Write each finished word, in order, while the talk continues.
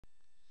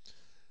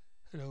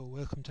Hello,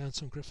 welcome to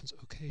Anselm Griffin's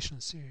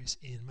occasional series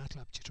in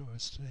Matlab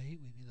tutorials. Today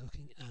we'll be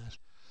looking at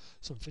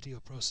some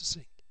video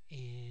processing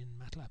in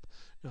Matlab.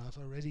 Now I've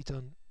already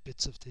done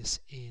bits of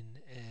this in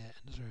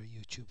another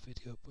YouTube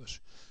video, but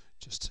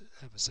just to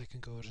have a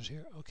second go at it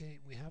here. Okay,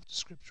 we have the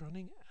script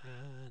running,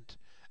 and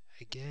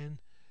again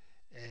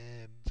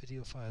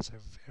video files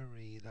are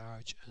very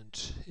large,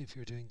 and if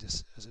you're doing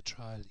this as a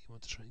trial you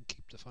want to try and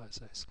keep the file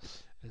size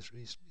as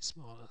reasonably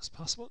small as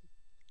possible.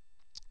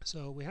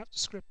 So we have the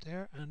script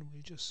there, and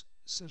we'll just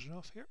set it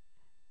off here.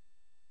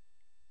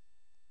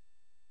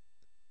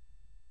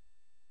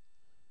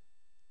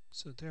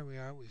 So there we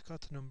are, we've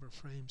got the number of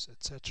frames,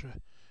 etc.,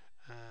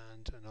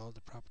 and all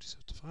the properties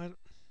of the file.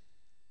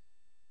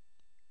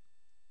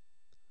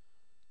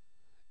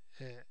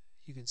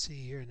 You can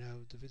see here now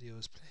the video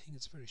is playing.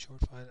 It's a very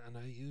short file, and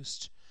I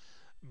used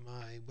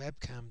my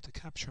webcam to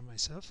capture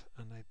myself,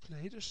 and I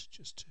played it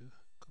just to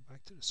go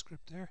back to the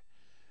script there.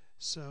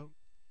 So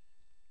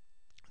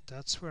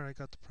that's where I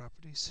got the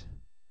properties.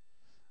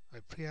 I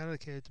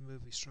pre-allocated the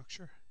movie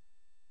structure.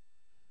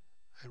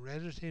 I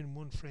read it in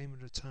one frame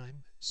at a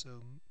time,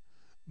 so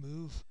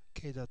move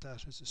k.data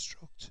is a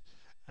struct,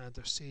 and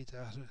there's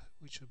c.data,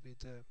 which will be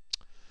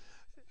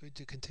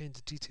to contain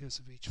the details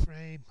of each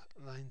frame,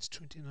 lines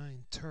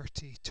 29,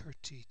 30,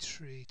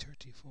 33,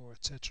 34,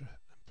 etc.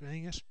 I'm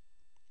playing it.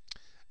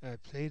 I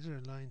played it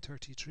on line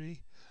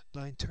 33.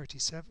 Line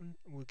 37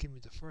 will give me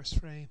the first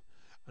frame,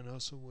 and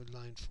also with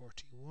line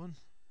 41.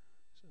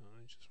 So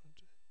I just want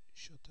to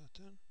shut that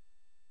down.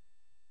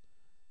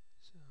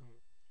 So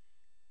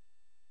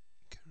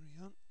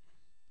carry on.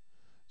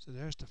 So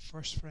there's the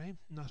first frame,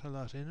 not a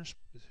lot in it,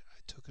 but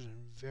I took it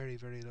in very,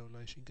 very low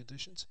lighting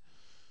conditions.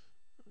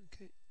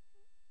 Okay.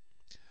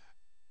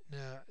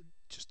 Now,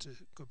 just to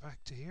go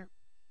back to here,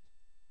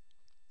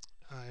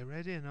 I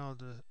read in all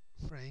the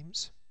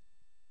frames,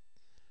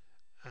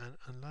 and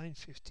on line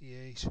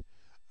 58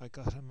 I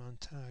got a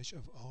montage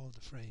of all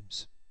the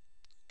frames.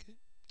 Okay.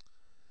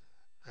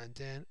 And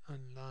then on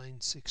line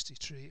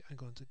 63 I'm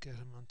going to get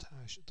a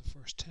montage of the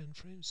first 10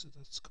 frames, so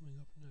that's coming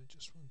up now.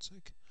 Just one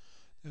sec.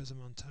 There's a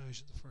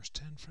montage of the first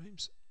 10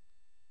 frames.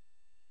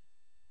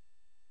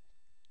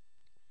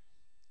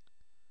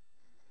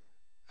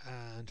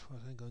 And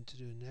what I'm going to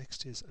do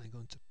next is I'm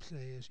going to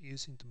play it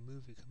using the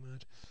movie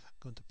command. I'm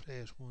going to play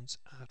it once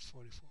at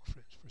 44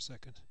 frames per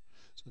second.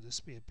 So this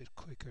will be a bit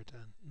quicker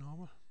than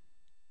normal.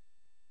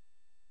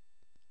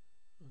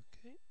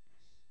 Okay.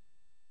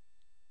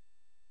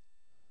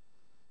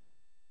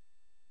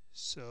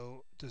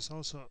 So there's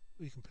also,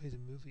 we can play the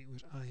movie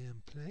with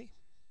IM play.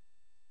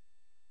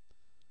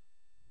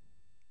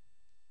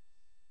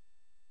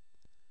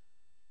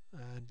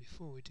 And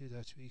before we do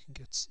that,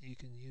 you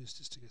can use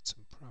this to get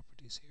some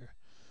properties here.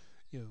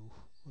 You know,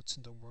 what's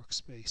in the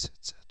workspace,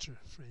 etc.,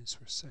 frames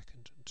per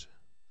second, and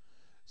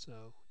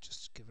so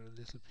just give it a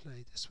little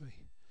play this way.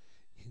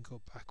 You can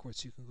go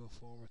backwards, you can go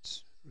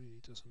forwards,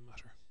 really doesn't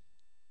matter.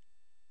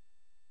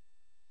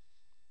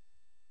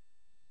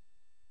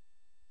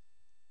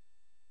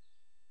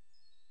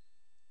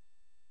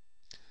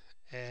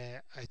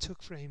 I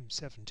took frame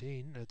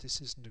 17. Now this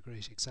isn't a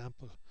great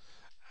example,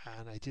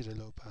 and I did a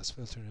low pass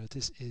filter. Now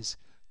this is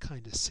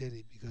kind of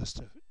silly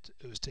because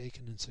it was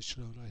taken in such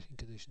low lighting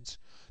conditions.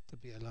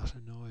 There'd be a lot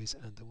of noise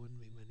and there wouldn't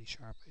be many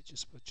sharp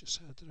edges, but just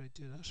how did I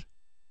do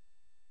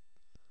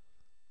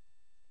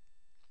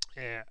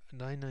that?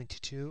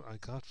 992 I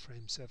got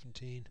frame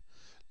 17,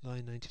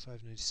 line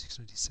 95, 96,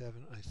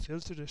 97 I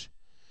filtered it,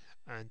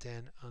 and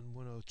then on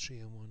 103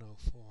 and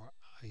 104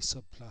 I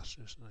subplotted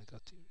it and I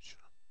got the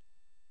original.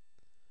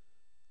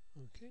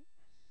 Okay.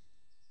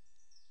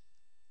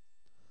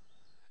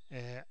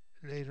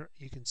 Later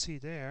you can see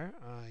there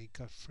I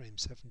got frame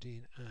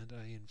 17 and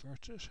I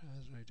inverted it. How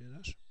did I do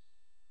that?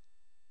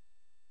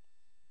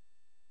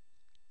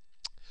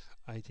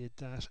 I did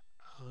that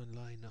on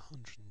line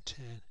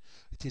 110.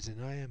 I did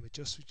an IM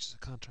adjust, which is a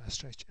contrast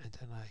stretch, and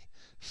then I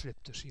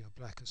flipped it, you know,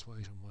 black as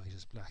white and white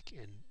as black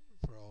in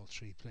for all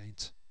three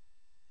planes.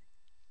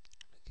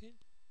 Okay.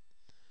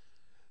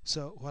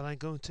 So what I'm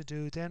going to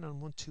do then on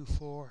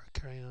 124,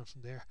 carrying on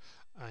from there,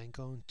 I'm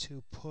going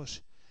to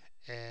put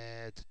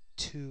the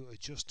two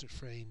adjusted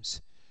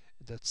frames,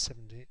 that's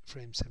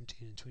frame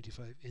 17 and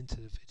 25, into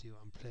the video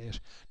and play it.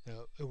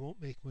 Now it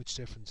won't make much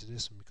difference to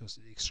this one because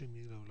of the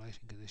extremely low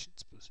lighting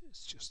conditions, but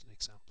it's just an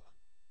example.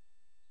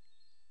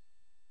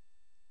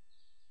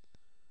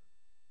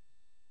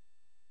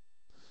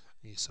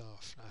 You saw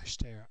a flash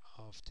there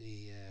of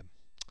the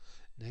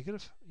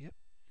negative. Yep.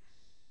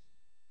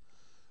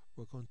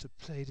 We're going to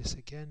play this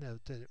again now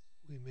that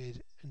we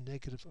made a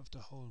negative of the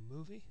whole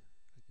movie.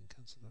 I can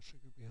cancel that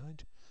figure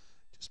behind.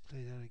 Just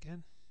play that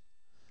again.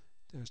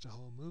 There's the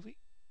whole movie.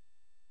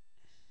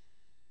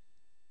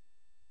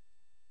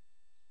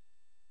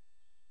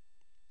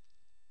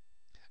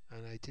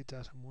 And I did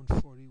that on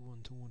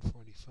 141 to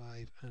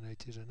 145, and I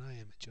did an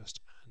IM adjust,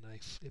 and I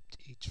flipped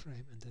each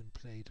frame and then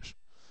played it.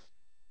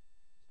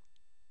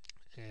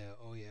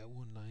 Oh yeah,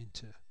 one line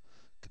to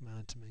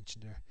command to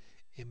mention there,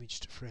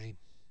 image to frame.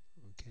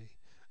 Okay,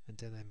 and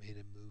then I made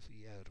a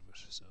movie out of it,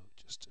 so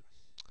just to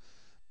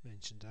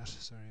mention that.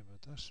 Sorry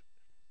about that.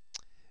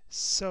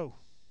 So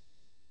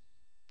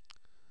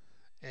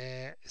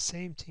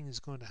same thing is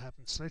going to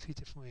happen, slightly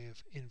different way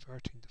of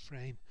inverting the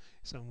frame.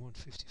 So on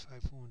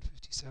 155 for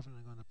 157,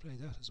 I'm going to play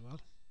that as well.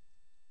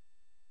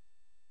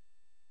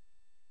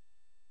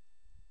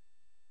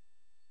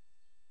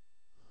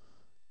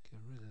 Get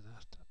rid of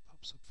that, that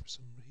pops up for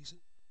some reason.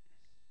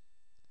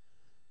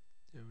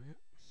 There we are.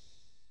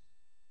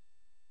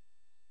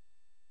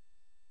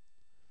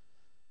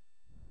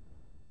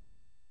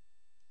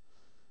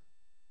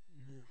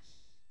 Now,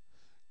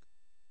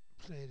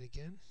 play it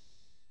again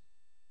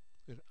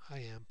with I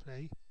am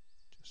play.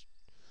 Just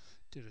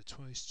did it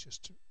twice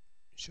just to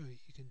show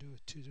you can do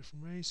it two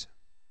different ways.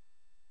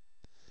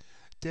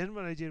 Then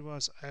what I did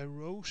was I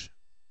wrote,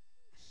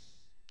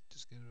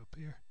 just get it up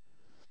here.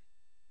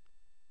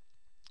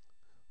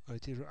 What I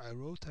did, I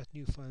wrote that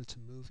new file to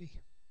movie,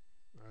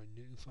 or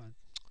new file,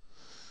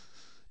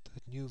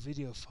 that new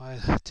video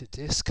file to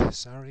disk.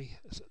 Sorry,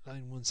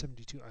 line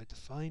 172. I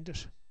defined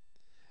it.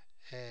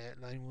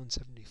 Line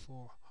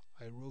 174.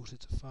 I wrote it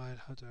to file.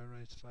 How do I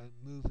write the file?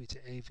 Movie to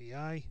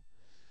AVI,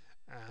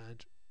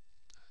 and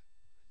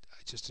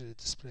I just did a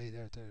display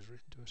there that is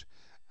written to it.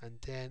 And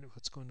then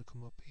what's going to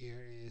come up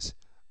here is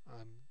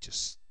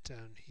just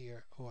down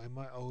here. Oh, I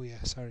might. Oh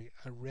yeah, sorry.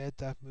 I read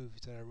that movie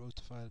that I wrote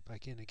the file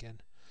back in again,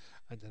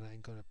 and then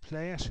I'm going to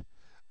play it,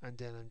 and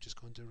then I'm just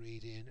going to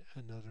read in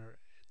another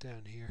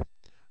down here.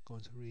 I'm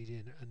going to read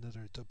in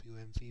another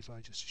WMV file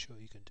just to show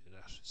you can do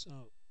that. So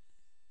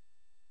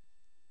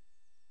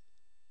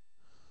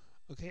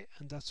okay,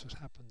 and that's what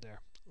happened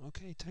there.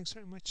 Okay, thanks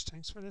very much.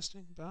 Thanks for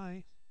listening.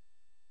 Bye.